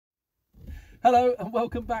Hello and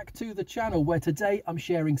welcome back to the channel, where today I'm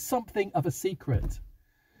sharing something of a secret.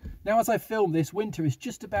 Now, as I film this, winter is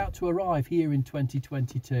just about to arrive here in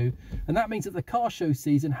 2022, and that means that the car show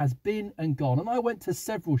season has been and gone. And I went to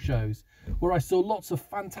several shows where I saw lots of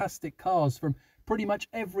fantastic cars from pretty much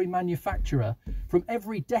every manufacturer from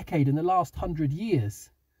every decade in the last 100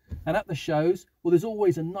 years. And at the shows, well, there's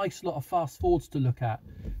always a nice lot of fast Fords to look at.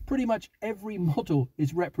 Pretty much every model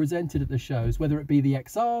is represented at the shows, whether it be the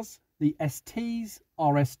XRs, the STs,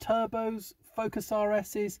 RS Turbos, Focus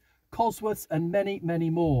RSs, Cosworths and many, many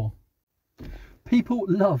more. People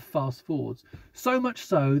love fast Fords, so much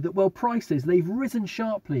so that, well, prices, they've risen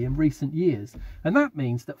sharply in recent years, and that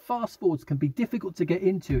means that fast Fords can be difficult to get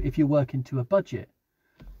into if you're working to a budget.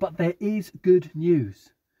 But there is good news.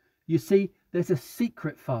 You see, there's a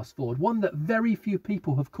secret fast Ford, one that very few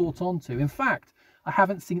people have caught on to. In fact, I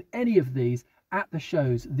haven't seen any of these at the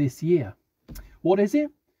shows this year. What is it?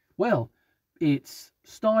 Well, it's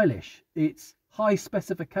stylish, it's high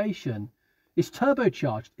specification, it's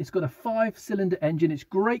turbocharged, it's got a 5-cylinder engine, it's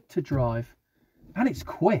great to drive, and it's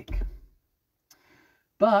quick.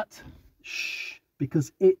 But, shh,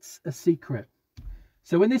 because it's a secret.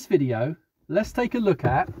 So in this video, let's take a look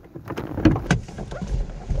at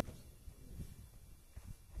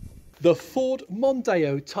the Ford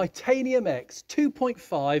Mondeo Titanium X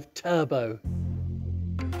 2.5 Turbo.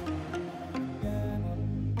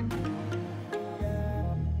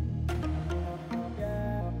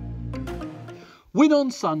 Win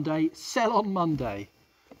on Sunday, sell on Monday.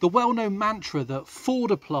 The well-known mantra that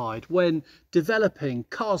Ford applied when developing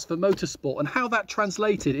cars for motorsport, and how that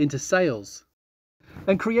translated into sales.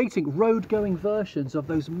 And creating road-going versions of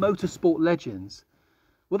those motorsport legends.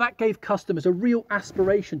 Well, that gave customers a real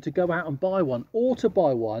aspiration to go out and buy one, or to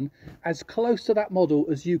buy one as close to that model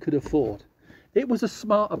as you could afford. It was a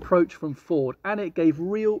smart approach from Ford, and it gave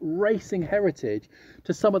real racing heritage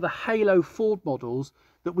to some of the halo Ford models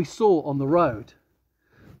that we saw on the road.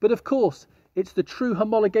 But of course, it's the true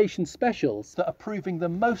homologation specials that are proving the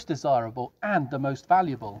most desirable and the most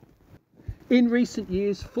valuable. In recent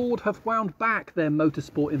years, Ford have wound back their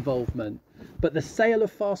motorsport involvement, but the sale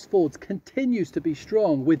of fast Fords continues to be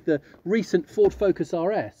strong, with the recent Ford Focus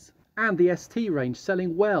RS and the ST range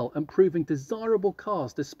selling well and proving desirable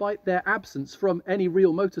cars despite their absence from any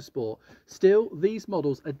real motorsport. Still, these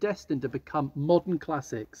models are destined to become modern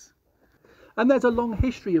classics. And there's a long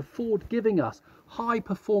history of Ford giving us high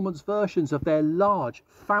performance versions of their large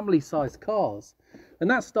family-sized cars.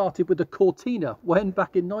 And that started with the Cortina, when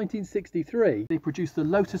back in 1963 they produced the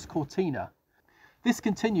Lotus Cortina. This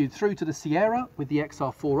continued through to the Sierra with the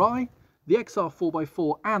XR4i, the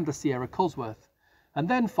XR4x4 and the Sierra Cosworth. And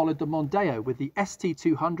then followed the Mondeo with the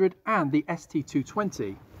ST200 and the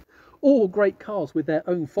ST220. All great cars with their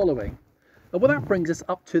own following. And well, that brings us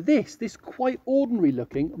up to this quite ordinary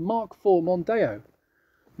looking Mark IV Mondeo.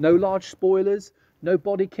 No large spoilers, no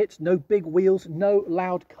body kits, no big wheels, no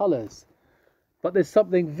loud colours. But there's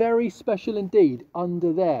something very special indeed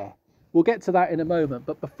under there. We'll get to that in a moment,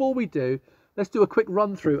 but before we do, let's do a quick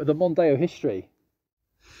run through of the Mondeo history.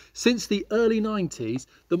 Since the early 90s,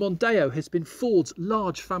 the Mondeo has been Ford's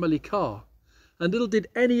large family car. And little did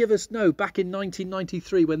any of us know back in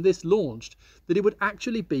 1993 when this launched that it would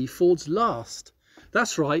actually be Ford's last.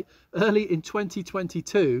 That's right, early in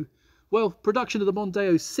 2022, well, production of the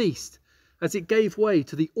Mondeo ceased as it gave way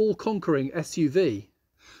to the all-conquering SUV.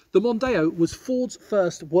 The Mondeo was Ford's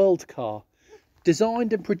first world car,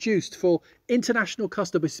 designed and produced for international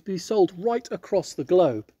customers to be sold right across the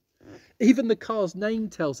globe. Even the car's name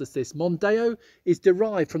tells us this. Mondeo is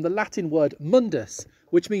derived from the Latin word mundus,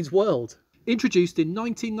 which means world. Introduced in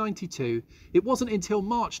 1992, it wasn't until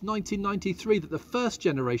March 1993 that the first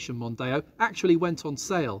generation Mondeo actually went on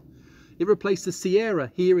sale. It replaced the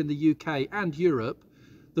Sierra here in the UK and Europe,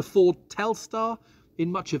 the Ford Telstar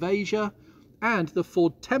in much of Asia, and the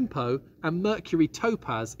Ford Tempo and Mercury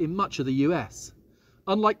Topaz in much of the US.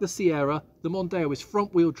 Unlike the Sierra, the Mondeo is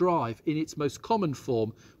front-wheel drive in its most common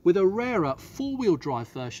form, with a rarer four-wheel drive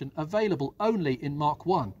version available only in Mark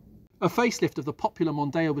I. A facelift of the popular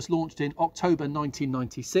Mondeo was launched in October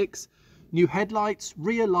 1996. New headlights,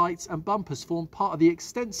 rear lights and bumpers form part of the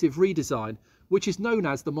extensive redesign, which is known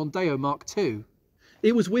as the Mondeo Mark II.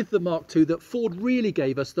 It was with the Mark II that Ford really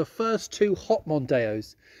gave us the first two hot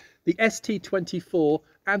Mondeos, the ST24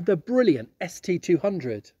 and the brilliant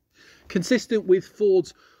ST200. Consistent with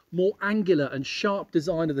Ford's more angular and sharp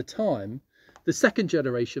design of the time, the second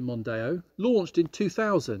generation Mondeo launched in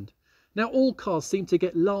 2000. Now, all cars seem to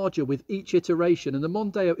get larger with each iteration, and the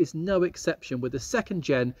Mondeo is no exception, with the second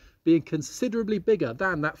gen being considerably bigger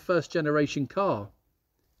than that first generation car.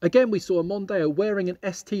 Again, we saw a Mondeo wearing an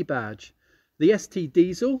ST badge. the ST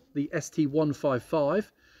diesel, the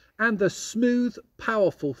ST155, and the smooth,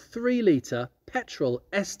 powerful 3-litre petrol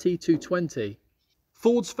ST220.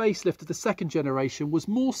 Ford's facelift of the second generation was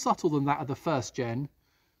more subtle than that of the first gen.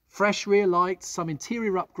 Fresh rear lights, some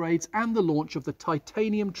interior upgrades, and the launch of the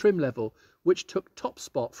titanium trim level, which took top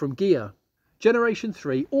spot from Ghia. Generation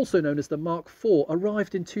 3, also known as the Mark IV,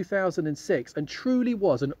 arrived in 2006 and truly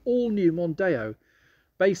was an all-new Mondeo,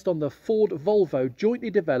 based on the Ford-Volvo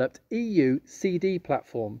jointly developed EU CD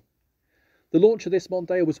platform. The launch of this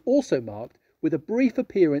Mondeo was also marked with a brief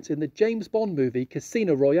appearance in the James Bond movie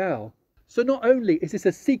Casino Royale. So not only is this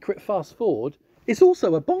a secret fast Ford, it's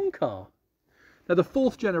also a Bond car. Now the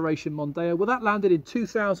 4th generation Mondeo, well, that landed in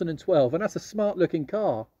 2012, and that's a smart looking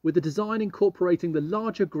car, with the design incorporating the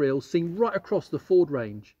larger grille seen right across the Ford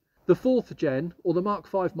range. The 4th gen, or the Mark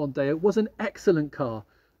V Mondeo, was an excellent car,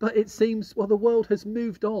 but it seems, well, the world has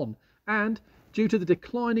moved on, and due to the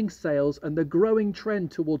declining sales and the growing trend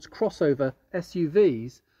towards crossover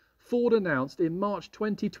SUVs, Ford announced in March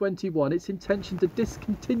 2021 its intention to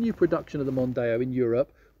discontinue production of the Mondeo in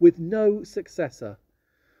Europe with no successor.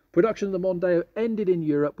 Production of the Mondeo ended in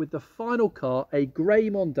Europe with the final car, a grey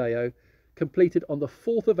Mondeo, completed on the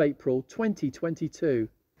 4th of April 2022.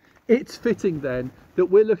 It's fitting then that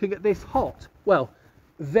we're looking at this hot, well,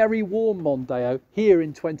 very warm Mondeo here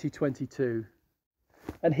in 2022.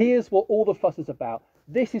 And here's what all the fuss is about.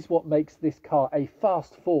 This is what makes this car a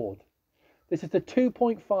fast Ford. This is the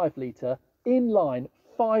 2.5 litre inline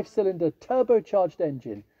 5-cylinder turbocharged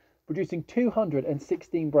engine producing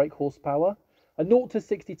 216 brake horsepower, a 0 to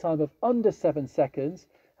 60 time of under 7 seconds,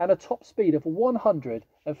 and a top speed of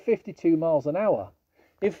 152 miles an hour.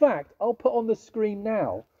 In fact, I'll put on the screen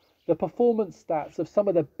now the performance stats of some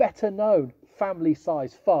of the better known family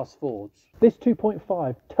size fast Fords. This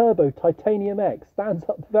 2.5 turbo Titanium X stands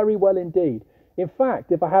up very well indeed. In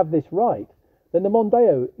fact, if I have this right, then the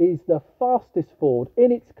Mondeo is the fastest Ford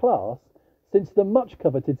in its class since the much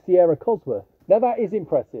coveted Sierra Cosworth. Now that is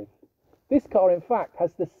impressive. This car in fact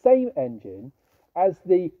has the same engine as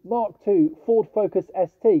the Mark II Ford Focus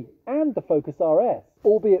ST and the Focus RS,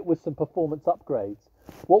 albeit with some performance upgrades.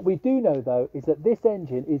 What we do know though is that this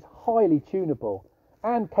engine is highly tunable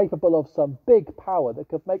and capable of some big power that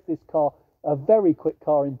could make this car a very quick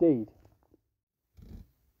car indeed.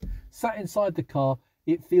 Sat inside the car,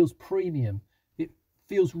 it feels premium, it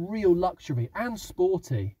feels real luxury and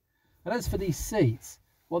sporty. And as for these seats,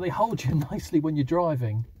 well, they hold you nicely when you're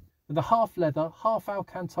driving. And the half leather, half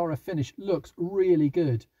Alcantara finish looks really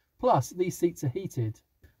good. Plus, these seats are heated.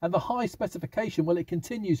 And the high specification, well, it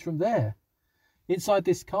continues from there. Inside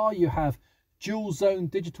this car, you have dual zone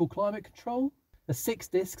digital climate control, a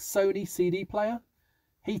 6-disc Sony CD player,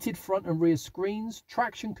 heated front and rear screens,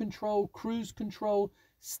 traction control, cruise control,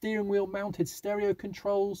 steering wheel mounted stereo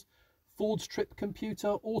controls, Ford's trip computer,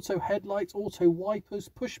 auto headlights, auto wipers,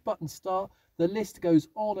 push button start, the list goes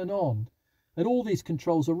on. And all these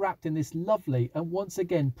controls are wrapped in this lovely and once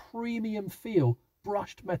again premium feel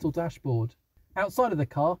brushed metal dashboard. Outside of the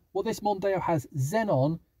car, well, this Mondeo has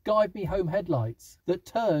xenon guide me home headlights that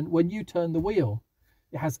turn when you turn the wheel.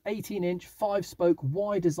 It has 18-inch 5-spoke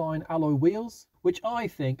Y design alloy wheels, which I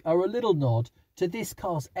think are a little nod to this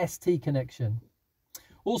car's ST connection.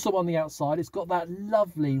 Also on the outside, it's got that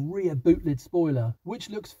lovely rear boot lid spoiler, which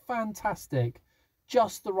looks fantastic.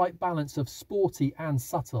 Just the right balance of sporty and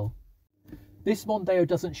subtle. This Mondeo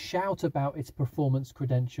doesn't shout about its performance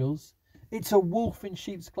credentials. It's a wolf in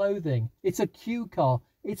sheep's clothing. It's a Q car.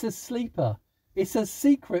 It's a sleeper. It's a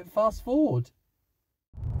secret fast Ford.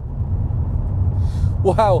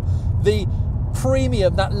 Wow, the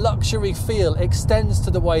premium, that luxury feel extends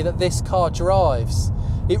to the way that this car drives.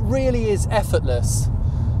 It really is effortless.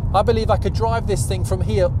 I believe I could drive this thing from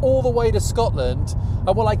here all the way to Scotland,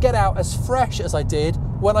 and will I get out as fresh as I did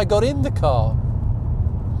when I got in the car.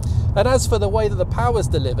 And as for the way that the power's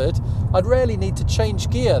delivered, I'd rarely need to change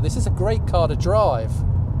gear. This is a great car to drive.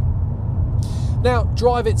 Now,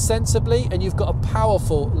 drive it sensibly and you've got a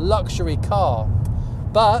powerful luxury car.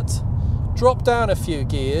 But drop down a few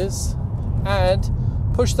gears and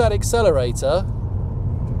push that accelerator.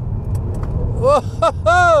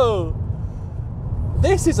 Whoa!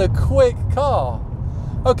 This is a quick car.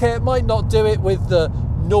 Okay, it might not do it with the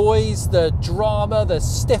noise, the drama, the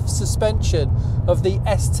stiff suspension of the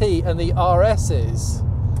ST and the RS's,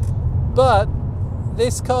 but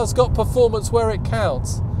this car's got performance where it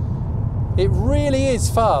counts. It really is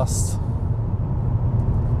fast.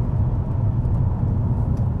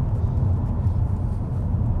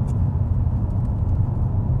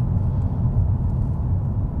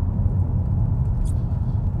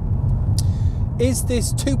 Is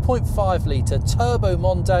this 2.5 litre turbo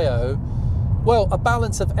Mondeo Well, a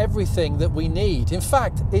balance of everything that we need. In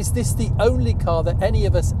fact, is this the only car that any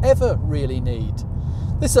of us ever really need?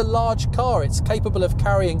 This is a large car. It's capable of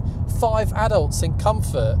carrying 5 adults in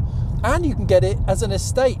comfort. And you can get it as an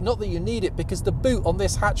estate. Not that you need it, because the boot on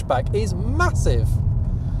this hatchback is massive.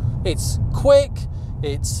 It's quick,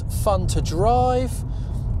 it's fun to drive,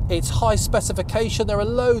 it's high specification. There are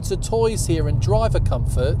loads of toys here and driver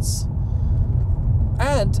comforts.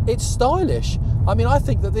 And it's stylish. I mean, I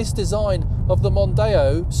think that this design of the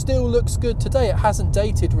Mondeo still looks good today. It hasn't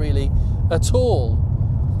dated really at all.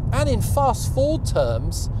 And in fast forward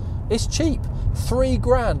terms, it's cheap. 3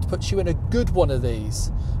 grand puts you in a good one of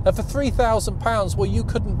these. And for £3,000, well, you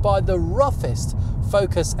couldn't buy the roughest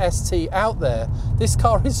Focus ST out there. This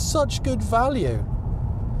car is such good value.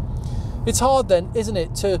 It's hard then, isn't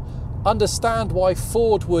it, to understand why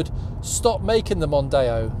Ford would stop making the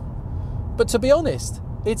Mondeo. But to be honest,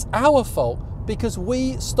 it's our fault, because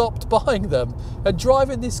we stopped buying them. And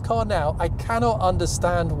driving this car now, I cannot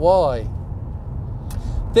understand why.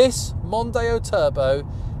 This Mondeo Turbo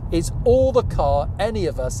is all the car any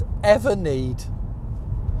of us ever need.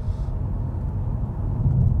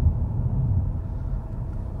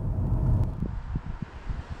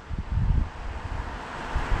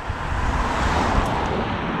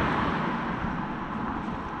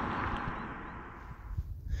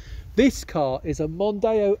 This car is a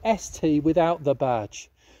Mondeo ST without the badge.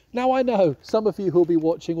 Now I know some of you who'll be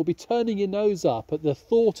watching will be turning your nose up at the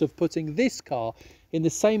thought of putting this car in the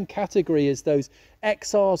same category as those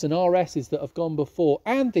XRs and RSs that have gone before,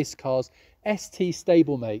 and this car's ST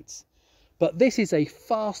stablemates. But this is a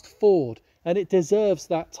fast Ford, and it deserves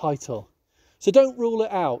that title. So don't rule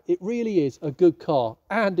it out. It really is a good car,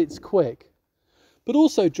 and it's quick. But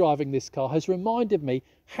also driving this car has reminded me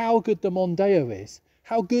how good the Mondeo is,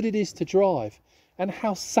 how good it is to drive, and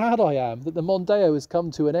how sad I am that the Mondeo has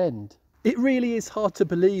come to an end. It really is hard to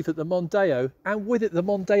believe that the Mondeo, and with it the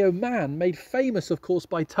Mondeo man, made famous of course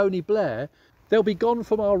by Tony Blair, they'll be gone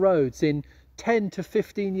from our roads in 10 to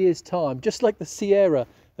 15 years time, just like the Sierra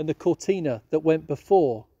and the Cortina that went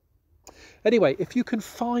before. Anyway, if you can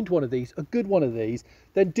find one of these, a good one of these,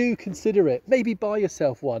 then do consider it. Maybe buy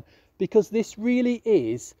yourself one, because this really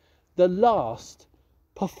is the last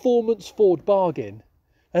performance Ford bargain.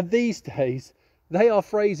 And these days, they are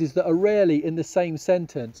phrases that are rarely in the same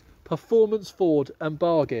sentence. Performance Ford and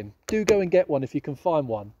bargain. Do go and get one if you can find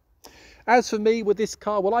one. As for me with this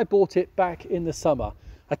car, well, I bought it back in the summer.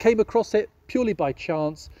 I came across it purely by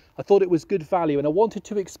chance. I thought it was good value and I wanted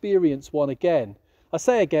to experience one again. I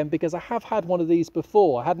say again because I have had one of these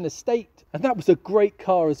before. I had an estate, and that was a great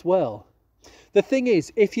car as well. The thing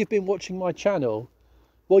is, if you've been watching my channel,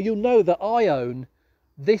 well, you'll know that I own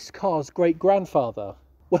this car's great-grandfather.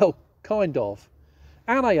 Well, kind of.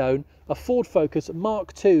 And I own a Ford Focus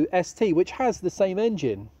Mark II ST, which has the same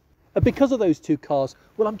engine. And because of those two cars,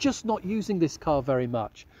 well, I'm just not using this car very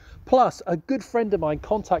much. Plus, a good friend of mine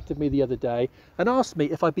contacted me the other day and asked me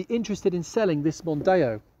if I'd be interested in selling this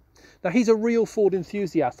Mondeo. Now, he's a real Ford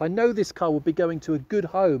enthusiast. I know this car would be going to a good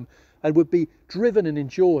home and would be driven and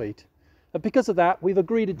enjoyed. And because of that, we've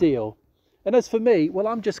agreed a deal. And as for me, well,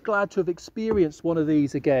 I'm just glad to have experienced one of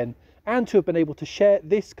these again, and to have been able to share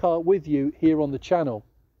this car with you here on the channel.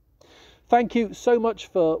 Thank you so much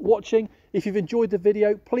for watching. If you've enjoyed the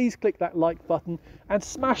video, please click that like button and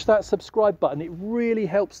smash that subscribe button. It really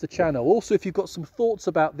helps the channel. Also, if you've got some thoughts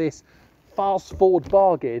about this fast Ford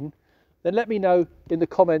bargain, then let me know in the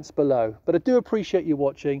comments below. But I do appreciate you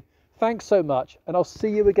watching. Thanks so much, and I'll see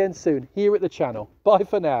you again soon here at the channel. Bye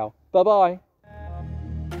for now. Bye-bye.